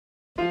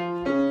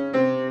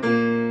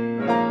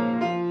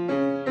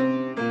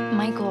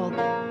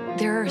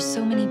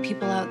so many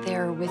people out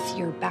there with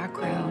your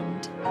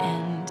background,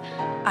 and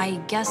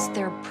I guess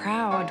they're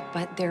proud,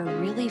 but they're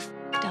really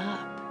f***ed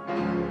up.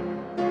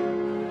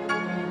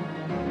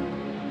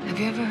 Have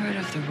you ever heard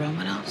of the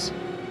Romanovs?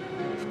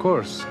 Of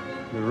course.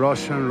 The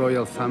Russian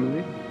royal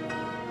family.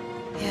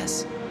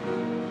 Yes.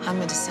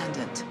 I'm a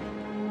descendant.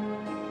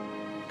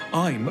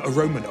 I'm a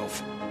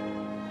Romanov,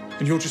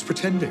 and you're just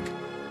pretending.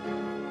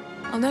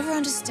 I'll never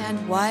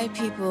understand why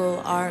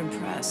people are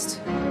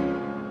impressed.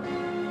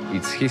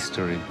 It's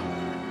history.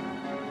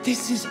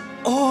 This is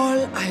all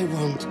I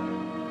want,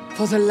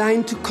 for the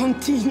line to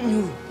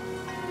continue.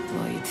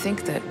 Well, you'd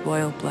think that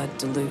royal blood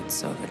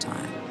dilutes over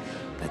time,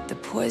 but the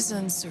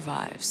poison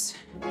survives.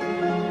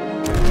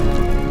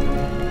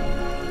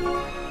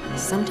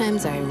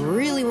 Sometimes I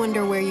really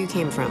wonder where you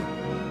came from.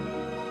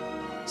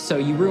 So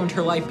you ruined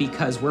her life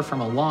because we're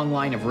from a long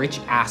line of rich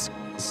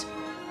assholes.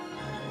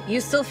 You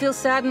still feel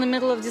sad in the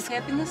middle of this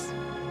happiness?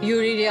 You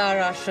really are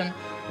Russian.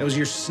 That was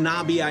your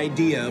snobby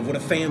idea of what a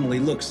family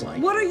looks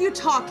like. What are you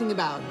talking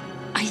about?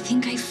 I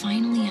think I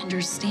finally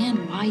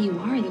understand why you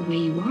are the way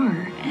you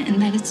are, and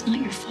that it's not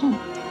your fault.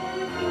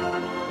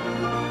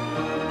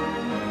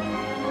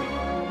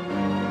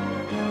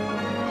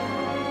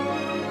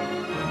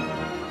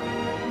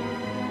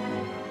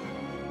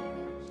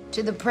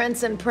 To the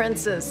prince and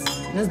princess.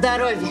 На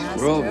здоровье.